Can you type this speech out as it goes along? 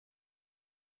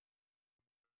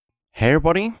Hey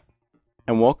everybody,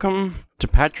 and welcome to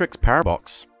Patrick's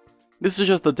Parabox. This is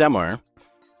just the demo,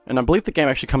 and I believe the game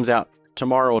actually comes out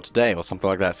tomorrow or today or something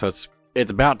like that, so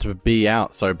it's about to be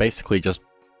out, so basically just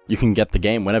you can get the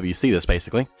game whenever you see this,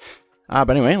 basically. But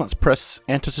anyway, let's press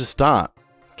enter to start.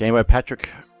 Game by Patrick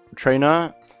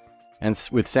Trainer, and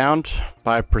with sound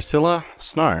by Priscilla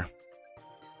Snow.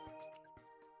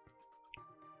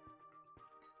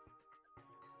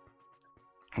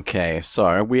 Okay,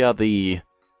 so we are the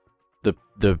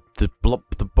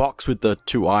box with the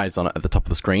two eyes on it at the top of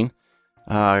the screen.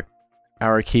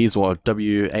 Arrow keys or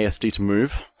WASD to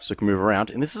move, so you can move around.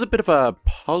 And this is a bit of a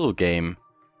puzzle game,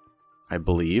 I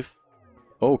believe.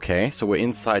 Okay, so we're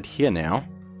inside here now.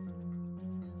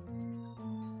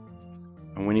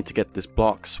 And we need to get this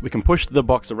box. We can push the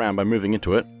box around by moving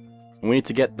into it. And we need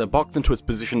to get the box into its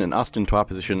position and us into our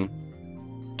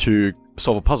position to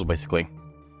solve a puzzle, basically.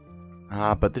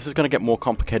 But this is going to get more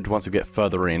complicated once we get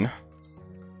further in.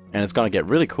 And it's going to get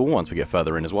really cool once we get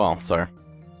further in as well, so...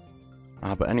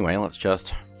 but anyway, let's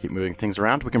just keep moving things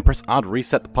around. We can press R to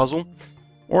reset the puzzle,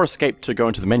 or escape to go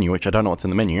into the menu, which I don't know what's in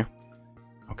the menu.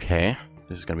 Okay,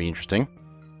 this is going to be interesting.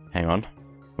 Hang on,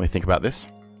 let me think about this.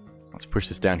 Let's push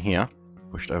this down here.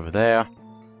 Push it over there.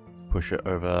 Push it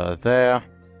over there.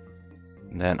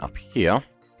 And then up here.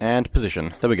 And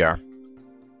position. There we go.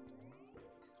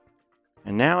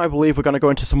 And now I believe we're going to go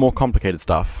into some more complicated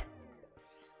stuff.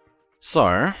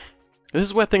 So, this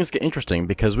is where things get interesting,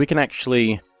 because we can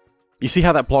actually... You see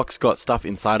how that block's got stuff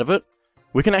inside of it?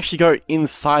 We can actually go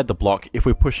inside the block if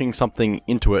we're pushing something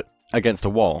into it against a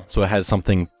wall, so it has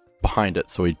something behind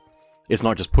it, so it's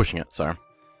not just pushing it, so...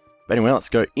 But anyway, let's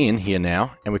go in here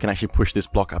now, and we can actually push this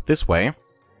block up this way,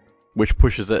 which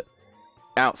pushes it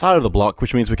outside of the block,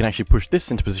 which means we can actually push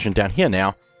this into position down here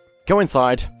now, go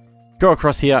inside, go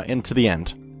across here, into the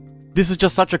end. This is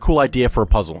just such a cool idea for a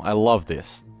puzzle. I love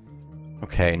this.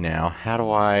 Okay, now, how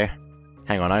do I...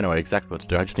 Hang on, I know exactly what to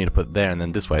do. I just need to put it there and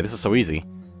then this way. This is so easy.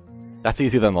 That's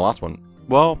easier than the last one.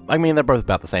 Well, I mean, they're both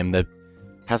about the same. They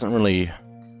hasn't really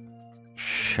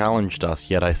challenged us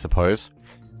yet, I suppose.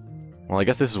 Well, I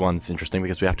guess this one's interesting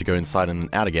because we have to go inside and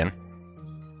out again.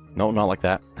 No, not like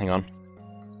that. Hang on.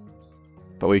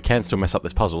 But we can still mess up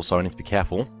this puzzle, so I need to be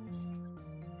careful.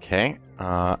 Okay,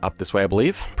 up this way, I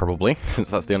believe. Probably, since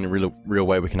that's the only real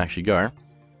way we can actually go.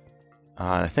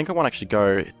 I think I want to actually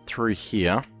go through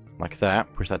here, like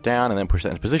that, push that down, and then push that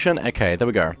into position. Okay, there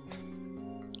we go.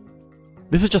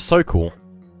 This is just so cool.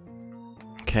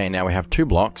 Okay, now we have two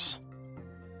blocks.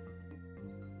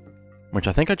 Which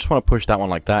I think I just want to push that one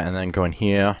like that, and then go in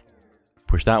here,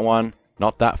 push that one,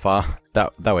 not that far,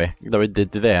 that way,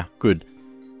 there, good.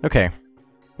 Okay,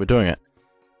 we're doing it.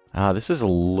 This is a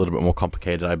little bit more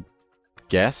complicated, I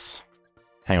guess.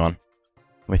 Hang on.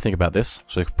 Let me think about this.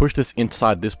 So we can push this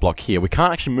inside this block here. We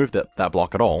can't actually move that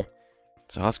block at all.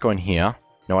 So let's go in here.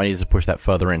 No, I need to push that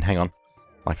further in. Hang on.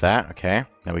 Like that. Okay.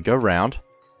 Now we go around.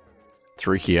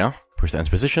 Through here. Push that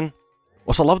into position.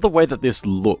 Also, I love the way that this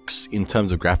looks in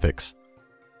terms of graphics.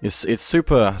 It's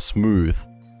super smooth.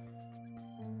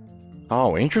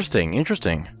 Oh, interesting.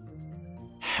 Interesting.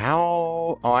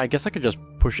 How... Oh, I guess I could just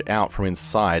push it out from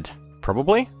inside.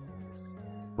 Probably?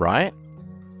 Right?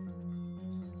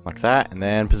 Like that, and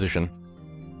then position.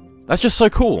 That's just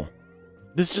so cool.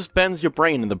 This just bends your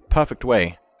brain in the perfect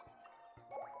way.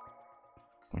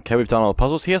 Okay, we've done all the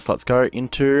puzzles here, so let's go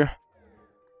into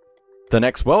the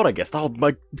next world, I guess. Oh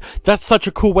my, that's such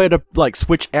a cool way to, like,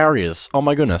 switch areas. Oh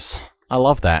my goodness. I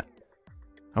love that.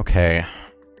 Okay.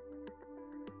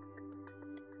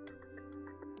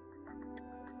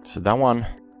 So that one...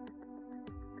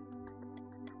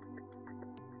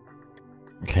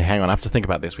 Okay, hang on, I have to think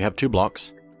about this. We have two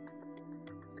blocks.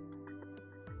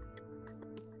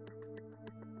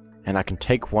 And I can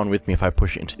take one with me if I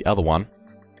push it into the other one.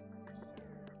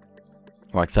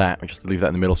 Like that. We just leave that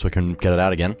in the middle so we can get it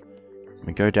out again.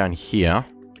 We go down here.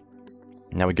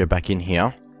 Now we go back in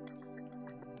here.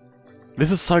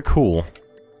 This is so cool.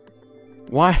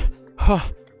 Why? How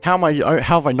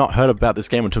have I not heard about this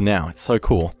game until now? It's so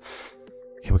cool.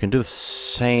 Okay, we can do the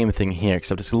same thing here,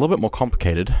 except it's a little bit more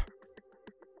complicated.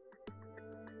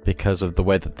 Because of the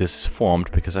way that this is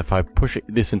formed. Because if I push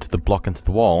this into the block into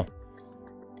the wall...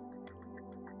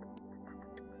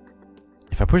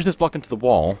 If I push this block into the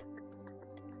wall,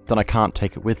 then I can't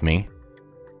take it with me.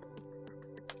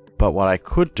 But what I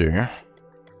could do,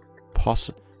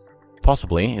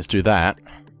 possibly, is do that.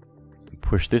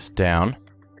 Push this down.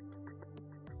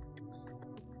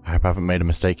 I hope I haven't made a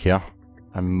mistake here.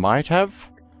 I might have?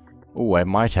 Oh, I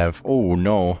might have. Oh,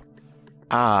 no.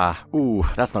 Ooh,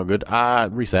 that's not good.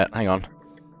 Reset. Hang on. I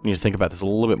need to think about this a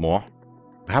little bit more.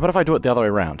 How about if I do it the other way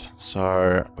around?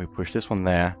 So, we push this one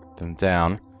there, then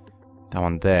down, that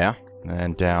one there, and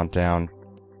then down, down,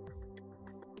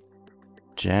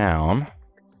 down.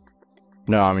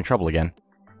 No, I'm in trouble again.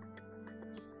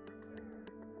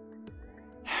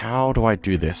 How do I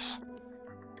do this?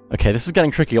 Okay, this is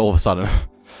getting tricky all of a sudden.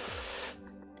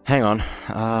 Hang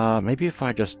on. Maybe if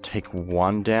I just take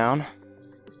one down.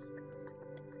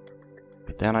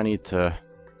 But then I need to...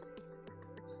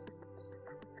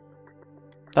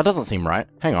 That doesn't seem right.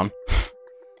 Hang on.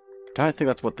 Don't think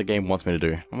that's what the game wants me to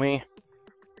do. Let me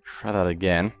try that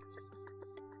again.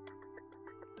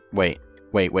 Wait.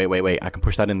 I can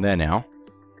push that in there now.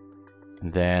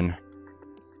 And then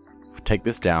take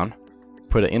this down,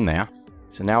 put it in there.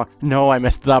 So now... No, I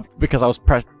messed it up because I was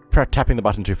tapping the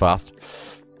button too fast.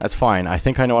 That's fine. I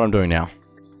think I know what I'm doing now.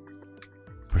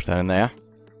 Push that in there.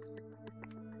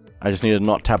 I just need to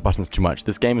not tap buttons too much.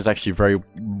 This game is actually very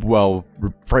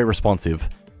responsive.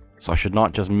 So I should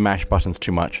not just mash buttons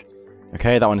too much.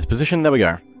 Okay, that one is positioned. There we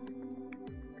go.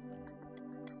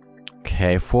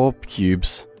 Okay, 4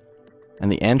 cubes.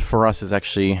 And the end for us is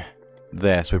actually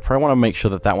there. So we probably want to make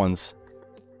sure that that one's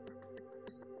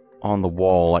on the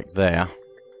wall, like there.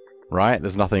 Right?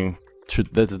 There's nothing too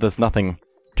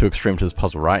extreme to this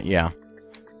puzzle, right? Yeah.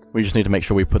 We just need to make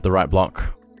sure we put the right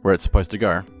block where it's supposed to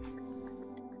go.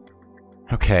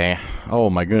 Okay. Oh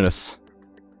my goodness.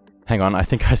 Hang on, I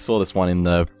think I saw this one in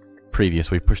the previous.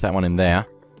 We pushed that one in there.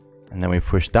 And then we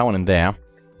pushed that one in there.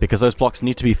 Because those blocks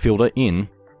need to be filled in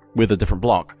with a different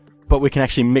block. But we can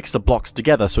actually mix the blocks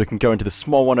together so we can go into the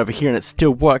small one over here and it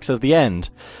still works as the end.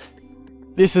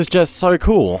 This is just so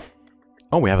cool.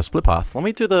 Oh, we have a split path. Let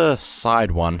me do the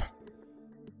side one.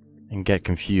 And get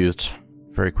confused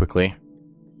very quickly.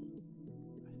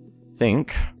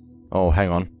 Think. Oh, hang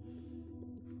on.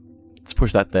 Let's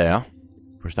push that there.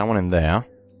 Push that one in there.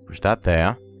 Push that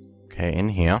there. Okay, in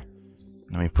here.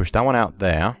 Then we push that one out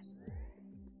there.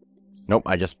 Nope,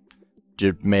 I just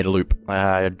made a loop.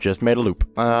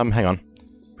 Hang on.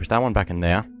 Push that one back in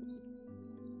there.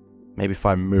 Maybe if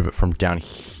I move it from down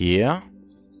here.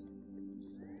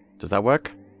 Does that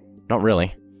work? Not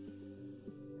really.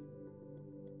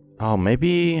 Oh,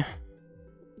 maybe...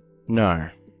 No.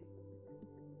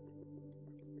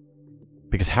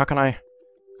 Because how can I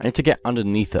need to get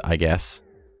underneath it, I guess.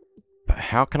 But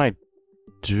how can I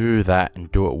do that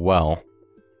and do it well?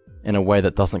 In a way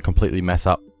that doesn't completely mess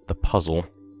up the puzzle.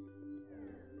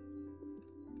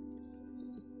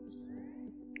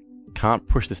 Can't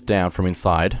push this down from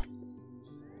inside.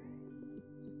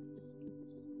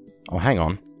 Oh, hang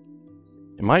on.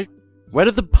 Where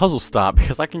did the puzzle start?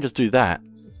 Because I can just do that.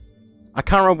 I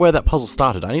can't remember where that puzzle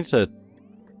started. I need to...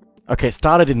 Okay, it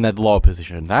started in that lower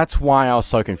position. That's why I was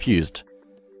so confused.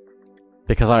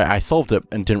 Because I solved it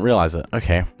and didn't realize it.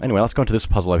 Okay, anyway, let's go into this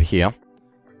puzzle over here.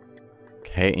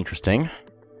 Okay, interesting.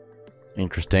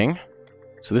 Interesting.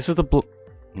 So this is the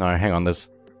No, hang on, there's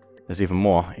even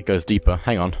more. It goes deeper.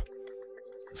 Hang on.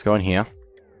 Let's go in here.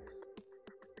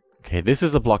 Okay, this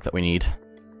is the block that we need.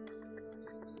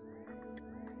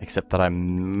 Except that I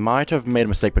might have made a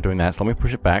mistake by doing that, so let me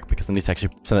push it back, because I need to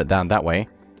actually send it down that way.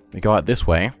 We go out this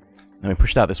way, then we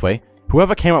push it out this way.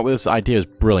 Whoever came up with this idea is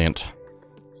brilliant.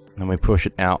 And then we push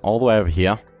it out all the way over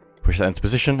here, push that into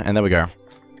position, and there we go.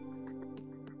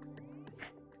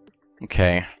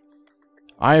 Okay.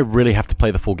 I really have to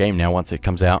play the full game now once it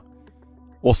comes out.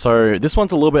 Also, this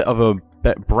one's a little bit of a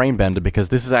brain bender, because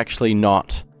this is actually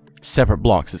not separate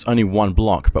blocks, it's only one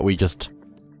block, but we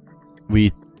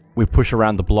push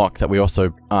around the block that we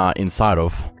also are inside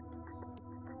of.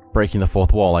 Breaking the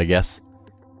fourth wall, I guess.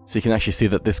 So you can actually see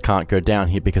that this can't go down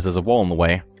here because there's a wall in the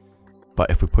way.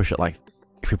 But if we push it like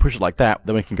that,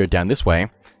 then we can go down this way,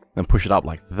 then push it up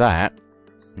like that,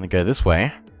 and then go this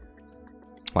way,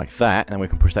 like that, and then we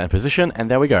can push that in position, and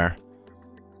there we go.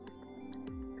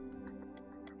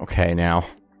 Okay, now,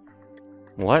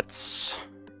 let's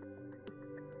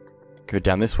go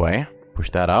down this way, push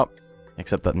that up,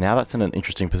 except that now that's in an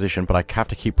interesting position, but I have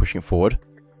to keep pushing it forward.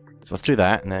 So let's do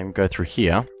that, and then go through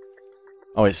here.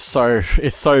 Oh, it's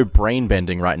so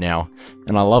brain-bending right now,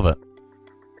 and I love it.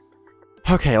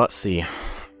 Okay, let's see.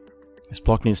 This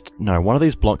block needs to... No, one of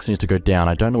these blocks needs to go down.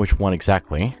 I don't know which one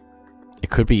exactly. It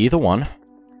could be either one.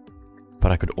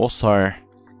 But I could also...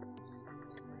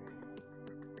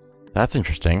 That's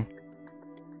interesting.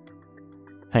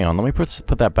 Hang on, let me put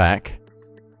that back.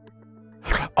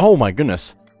 Oh my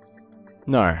goodness!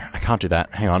 No, I can't do that.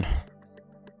 Hang on.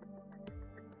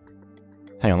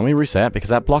 Hang on, let me reset, because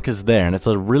that block is there, and it's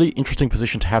a really interesting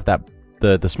position to have that...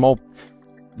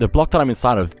 The block that I'm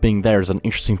inside of being there is an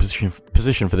interesting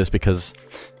position for this, because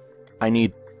I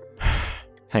need...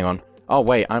 Hang on. Oh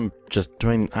wait, I'm just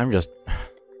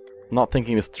not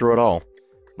thinking this through at all.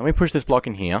 Let me push this block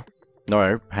in here.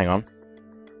 No, hang on.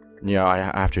 Yeah, I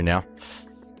have to now.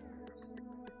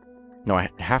 No, I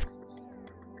have...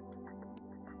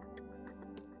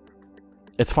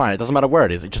 It's fine, it doesn't matter where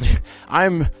it is, it just...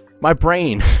 My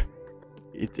brain!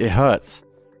 It hurts.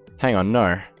 Hang on,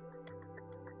 no.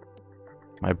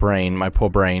 My brain, my poor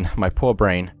brain, my poor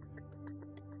brain.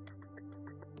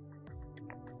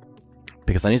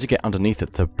 Because I need to get underneath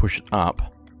it to push it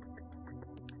up.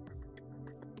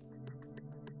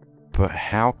 But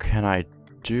how can I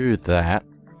do that?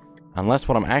 Unless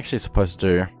what I'm actually supposed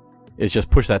to do is just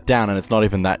push that down and it's not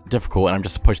even that difficult and I'm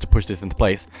just supposed to push this into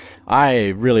place. I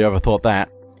really overthought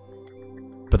that.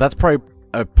 But that's probably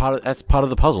that's part of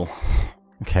the puzzle.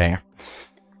 Okay.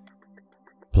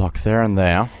 Block there and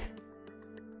there.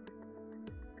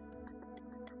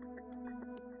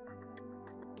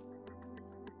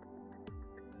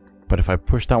 But if I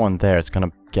push that one there, it's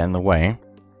gonna get in the way.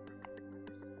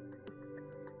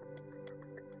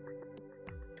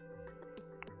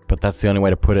 But that's the only way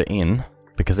to put it in.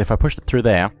 Because if I push it through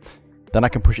there, then I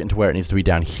can push it into where it needs to be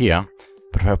down here.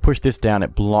 But if I push this down,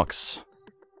 it blocks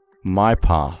my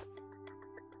path.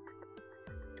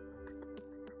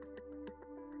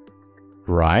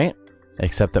 Right?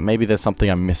 Except that maybe there's something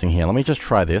I'm missing here. Let me just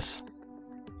try this.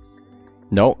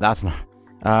 No, that's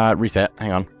not... reset.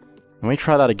 Hang on. Let me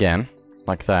try that again.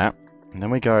 Like that. And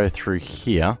then we go through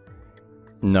here.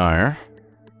 No.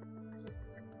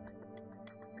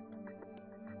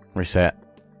 Reset.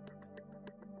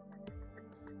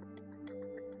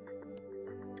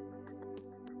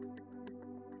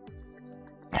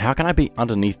 How can I be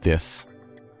underneath this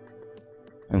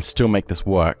and still make this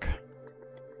work?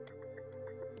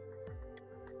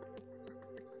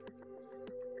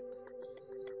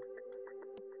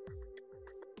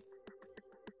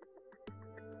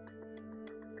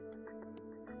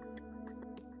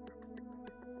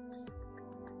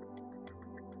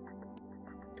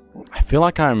 I feel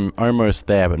like I'm almost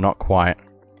there, but not quite.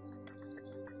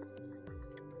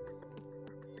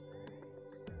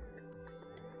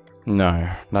 No,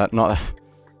 not...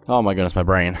 Oh my goodness, my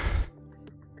brain.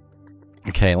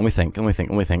 Okay, let me think.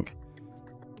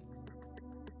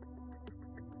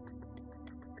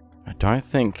 I don't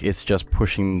think it's just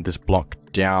pushing this block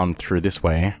down through this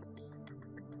way.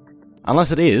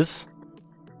 Unless it is.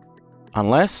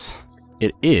 Unless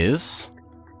it is.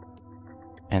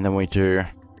 And then we do...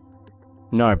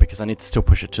 No, because I need to still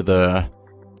push it to the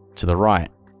right.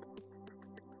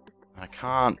 I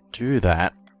can't do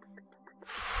that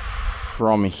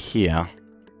from here.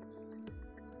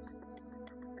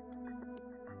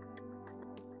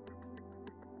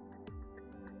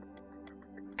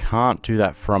 Can't do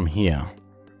that from here.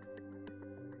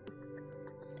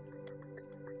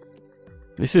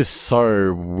 This is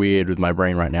so weird with my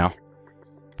brain right now.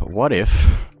 But what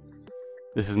if...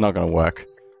 This is not going to work.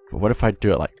 But what if I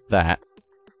do it like that?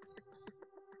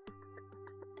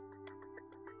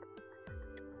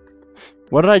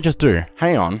 What did I just do?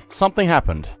 Hang on. Something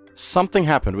happened. Something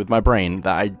happened with my brain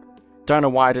that I don't know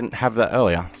why I didn't have that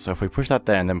earlier. So if we push that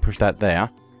there and then push that there,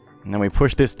 and then we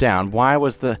push this down, why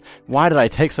did I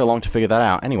take so long to figure that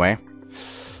out? Anyway.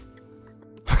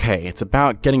 Okay, it's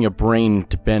about getting your brain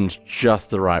to bend just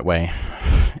the right way.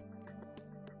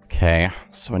 Okay,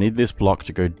 so I need this block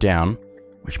to go down,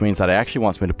 which means that it actually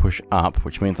wants me to push up,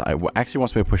 which means it actually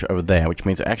wants me to push over there, which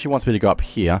means it actually wants me to go up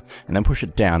here, and then push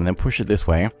it down, and then push it this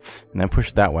way, and then push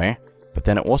it that way. But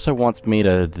then it also wants me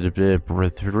to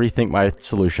rethink my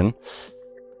solution.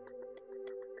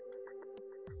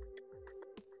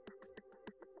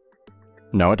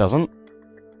 No, it doesn't.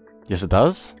 Yes, it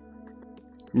does.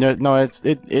 No,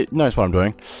 it knows what I'm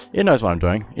doing. It knows what I'm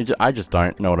doing. I just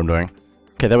don't know what I'm doing.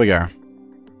 Okay, there we go.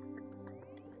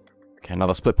 Okay,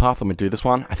 another split path. Let me do this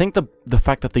one. I think the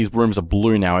fact that these rooms are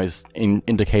blue now is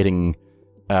indicating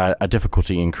a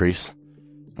difficulty increase.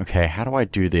 Okay, how do I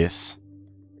do this?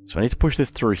 So I need to push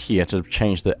this through here to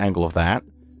change the angle of that.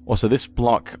 Also, this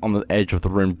block on the edge of the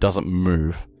room doesn't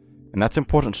move. And that's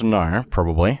important to know,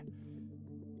 probably.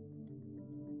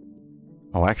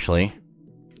 Oh, actually,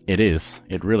 it is.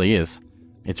 It really is.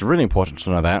 It's really important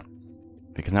to know that.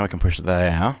 Because now we can push it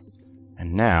there.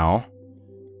 And now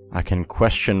I can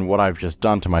question what I've just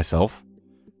done to myself.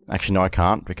 Actually, no, I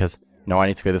can't, because... No, I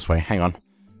need to go this way. Hang on.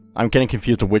 I'm getting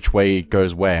confused of which way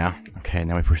goes where. Okay,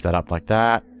 now we push that up like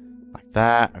that. Like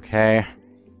that, okay.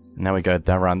 Now we go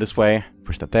down around this way.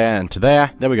 Push that there and to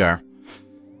there. There we go.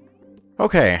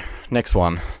 Okay, next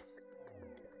one.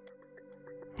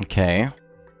 Okay.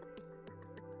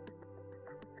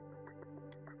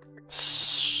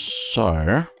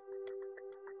 So...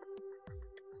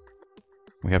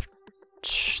 We have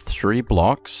 3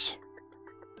 blocks.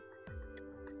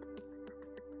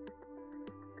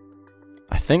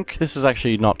 I think this is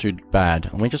actually not too bad.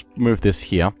 Let me just move this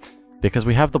here, because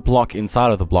we have the block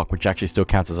inside of the block, which actually still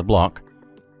counts as a block.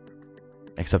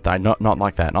 Except that, not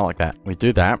like that, not like that. We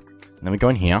do that, and then we go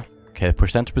in here. Okay,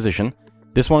 push that into position.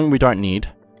 This one we don't need.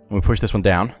 And we push this one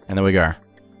down, and there we go.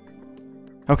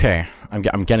 Okay, I'm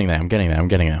getting there, I'm getting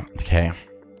there. Okay.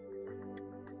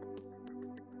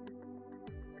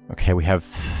 Okay, we have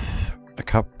a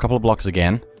couple of blocks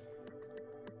again.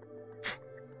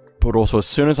 But also, as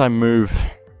soon as I move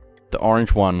the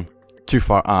orange one too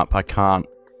far up, I can't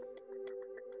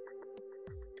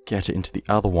get it into the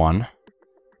other one.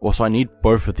 Also, I need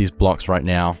both of these blocks right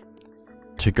now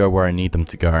to go where I need them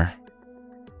to go.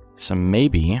 So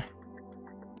maybe...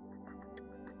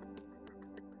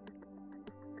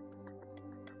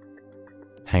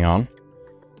 Hang on.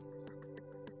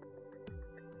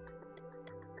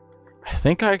 I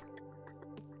think I...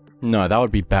 No, that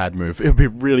would be bad move. It would be a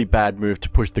really bad move to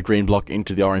push the green block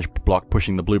into the orange block,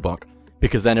 pushing the blue block.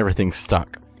 Because then everything's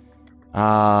stuck.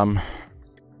 I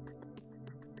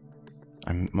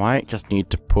might just need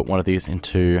to put one of these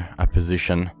into a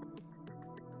position.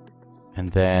 And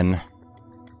then...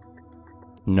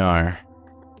 No.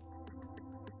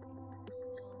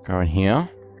 Go in here.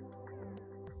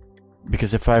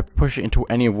 Because if I push it into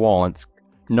any wall, it's...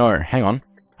 No, hang on.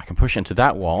 I can push it into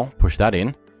that wall, push that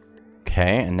in.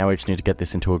 Okay, and now we just need to get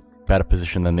this into a better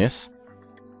position than this.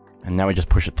 And now we just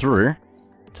push it through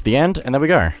to the end, and there we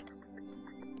go.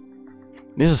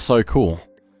 This is so cool.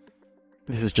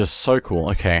 This is just so cool.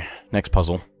 Okay, next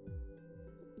puzzle.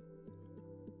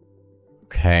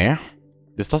 Okay.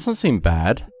 This doesn't seem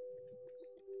bad.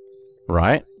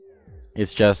 Right?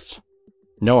 It's just...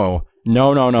 No. No.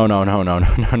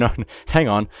 Hang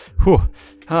on. Whew.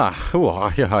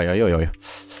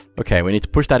 Okay, we need to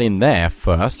push that in there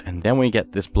first, and then we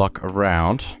get this block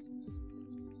around.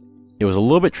 It was a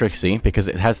little bit tricksy, because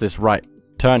it has this right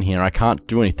turn here. I can't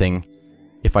do anything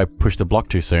if I push the block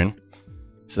too soon.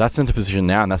 So that's into position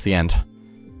now, and that's the end.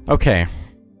 Okay.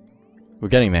 We're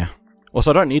getting there.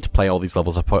 Also, I don't need to play all these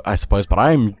levels, I suppose, but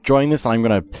I'm enjoying this, and I'm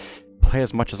going to play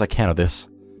as much as I can of this.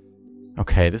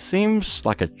 Okay, this seems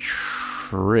like a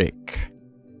trick.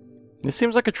 This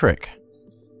seems like a trick.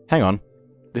 Hang on.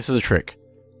 This is a trick.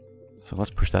 So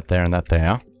let's push that there and that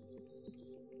there.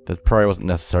 That probably wasn't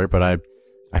necessary, but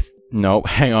no,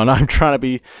 hang on. I'm trying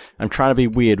to be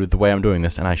weird with the way I'm doing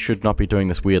this, and I should not be doing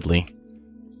this weirdly.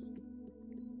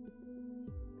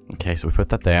 Okay, so we put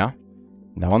that there.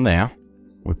 That one there.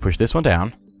 We push this one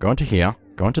down. Go into here.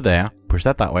 Go into there. Push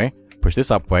that way. Push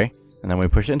this up way. And then we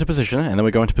push it into position, and then we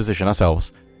go into position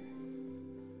ourselves.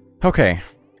 Okay.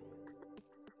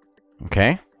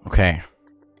 Okay. Okay.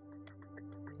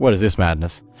 What is this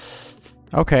madness?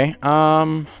 Okay,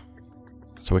 so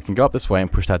we can go up this way and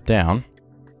push that down.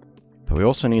 But we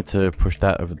also need to push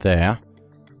that over there.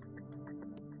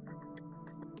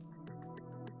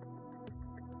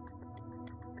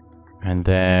 And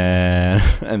then...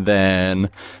 and then...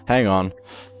 Hang on.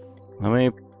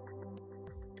 Let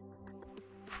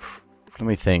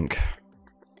me think.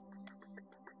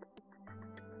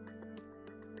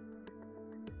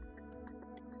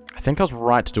 I think I was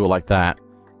right to do it like that.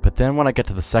 But then when I get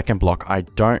to the second block, I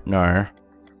don't know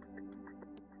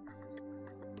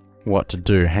what to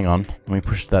do. Hang on. Let me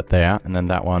push that there, and then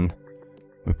that one.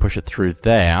 We push it through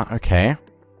there. Okay.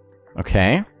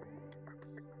 Okay.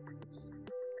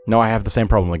 No, I have the same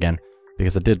problem again,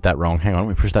 because I did that wrong. Hang on.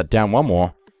 We push that down one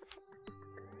more.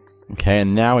 Okay,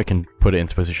 and now we can put it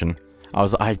into position.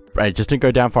 I just didn't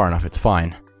go down far enough. It's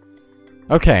fine.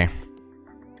 Okay.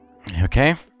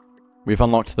 Okay. We've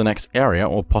unlocked the next area,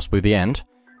 or possibly the end.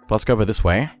 Let's go over this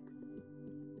way.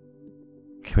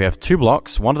 Okay, we have 2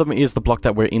 blocks. One of them is the block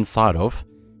that we're inside of,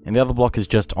 and the other block is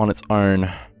just on its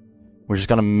own. We're just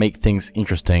gonna make things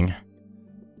interesting.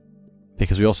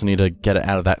 Because we also need to get it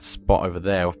out of that spot over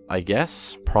there, I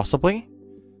guess? Possibly?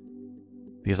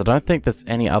 Because I don't think there's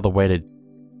any other way to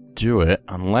do it,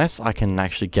 unless I can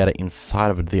actually get it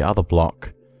inside of the other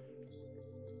block.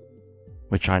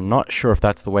 Which I'm not sure if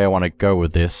that's the way I want to go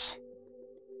with this.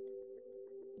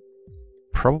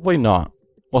 Probably not.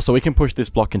 Also, we can push this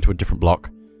block into a different block,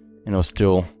 and it'll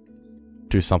still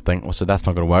do something. Also, that's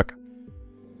not going to work.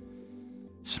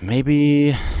 So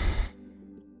maybe...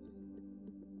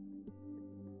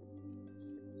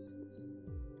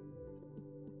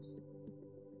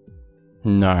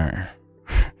 No.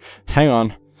 Hang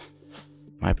on.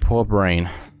 My poor brain.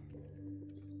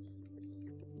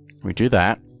 We do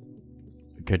that.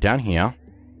 We go down here.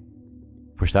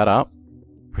 Push that up.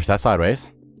 Push that sideways.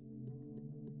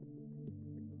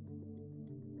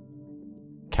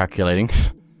 Calculating.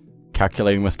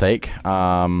 Calculating mistake.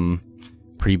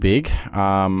 Pretty big.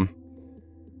 Hang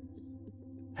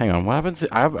on, what happens?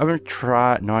 I haven't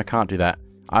tried... No, I can't do that.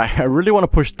 I really want to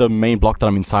push the main block that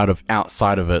I'm inside of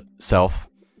outside of itself,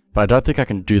 but I don't think I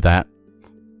can do that.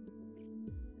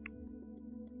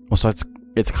 Also,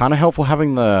 it's kind of helpful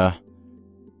having the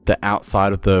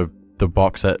outside of the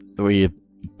box that we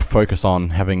focus on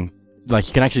having, like,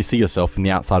 you can actually see yourself in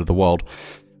the outside of the world,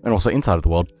 and also inside of the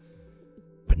world.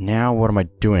 But now, what am I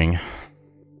doing?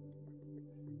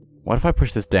 What if I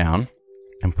push this down,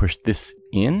 and push this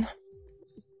in?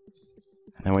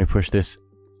 And then we push this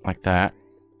like that,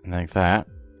 and like that.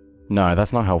 No,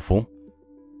 that's not helpful.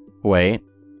 Wait.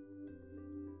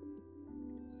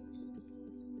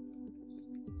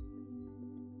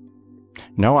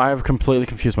 No, I've completely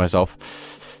confused myself.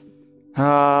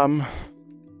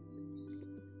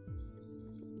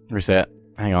 Reset.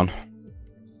 Hang on.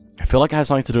 I feel like it has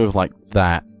something to do with like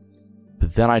that,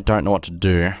 but then I don't know what to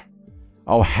do.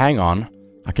 Oh, hang on.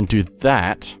 I can do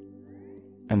that,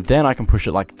 and then I can push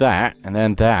it like that, and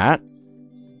then that.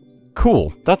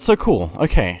 Cool. That's so cool.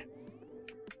 Okay.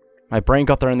 My brain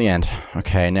got there in the end.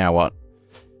 Okay, now what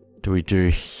do we do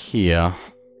here?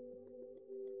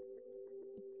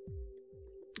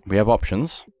 We have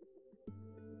options.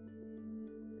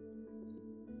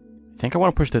 I think I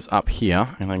want to push this up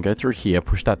here, and then go through here,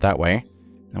 push that way.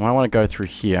 And I want to go through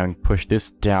here and push this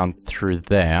down through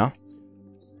there.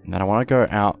 And then I want to go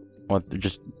out, or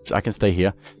just, I can stay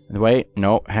here. Wait,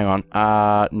 no, hang on.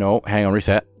 No, hang on,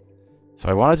 reset. So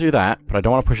I want to do that, but I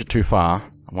don't want to push it too far.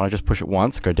 I want to just push it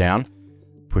once, go down,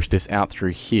 push this out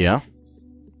through here.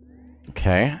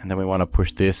 Okay, and then we want to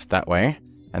push this that way,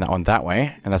 and that one that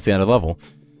way, and that's the end of the level.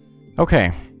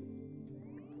 Okay.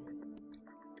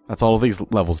 That's all of these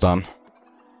levels done.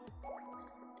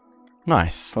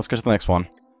 Nice. Let's go to the next one.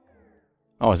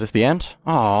 Oh, is this the end?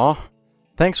 Aww.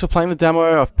 Thanks for playing the demo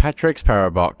of Patrick's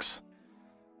Parabox.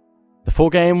 The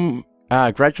full game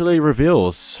gradually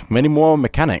reveals many more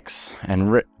mechanics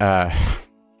and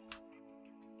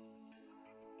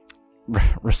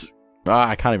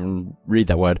I can't even read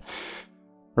that word.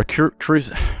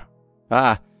 Recursive.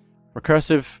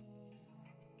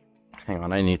 Hang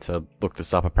on, I need to look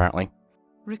this up apparently.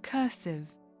 Recursive.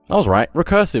 I was right.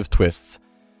 Recursive twists.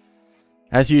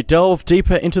 As you delve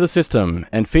deeper into the system,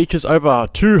 and features over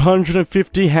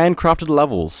 250 handcrafted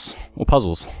levels, or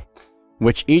puzzles,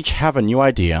 which each have a new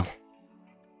idea.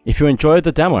 If you enjoyed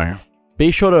the demo,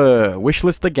 be sure to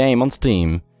wishlist the game on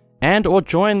Steam, and or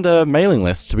join the mailing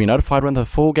list to be notified when the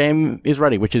full game is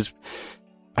ready, which is,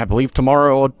 I believe,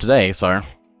 tomorrow or today, so...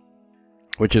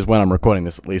 Which is when I'm recording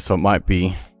this at least, so it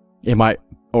might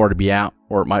already be out,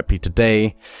 or it might be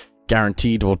today.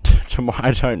 Guaranteed, or tomorrow.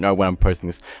 I don't know when I'm posting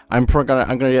this. I'm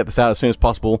gonna get this out as soon as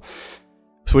possible,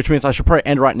 so which means I should probably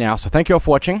end right now. So thank you all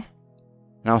for watching,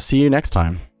 and I'll see you next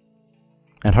time.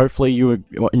 And hopefully you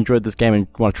enjoyed this game and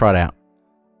want to try it out.